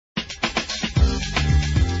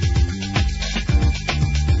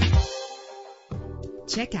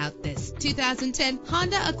Check out this 2010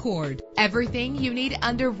 Honda Accord. Everything you need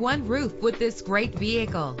under one roof with this great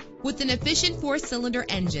vehicle. With an efficient 4-cylinder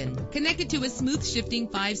engine connected to a smooth shifting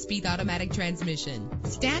 5-speed automatic transmission.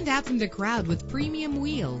 Stand out from the crowd with premium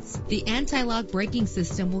wheels. The anti-lock braking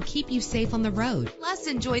system will keep you safe on the road. Plus,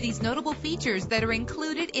 enjoy these notable features that are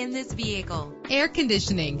included in this vehicle: air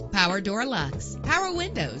conditioning, power door locks, power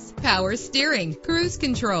windows, power steering, cruise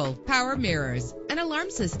control, power mirrors, an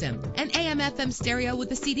alarm system, an AM/FM stereo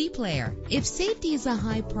with a CD player. If safety is a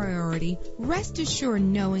high priority, rest assured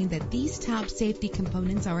knowing that these top safety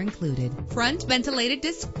components are included: front ventilated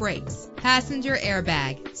disc brakes, passenger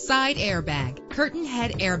airbag, side airbag, curtain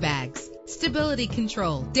head airbags, stability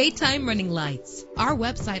control, daytime running lights. Our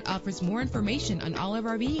website offers more information on all of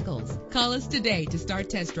our vehicles. Call us today to start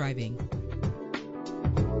test driving.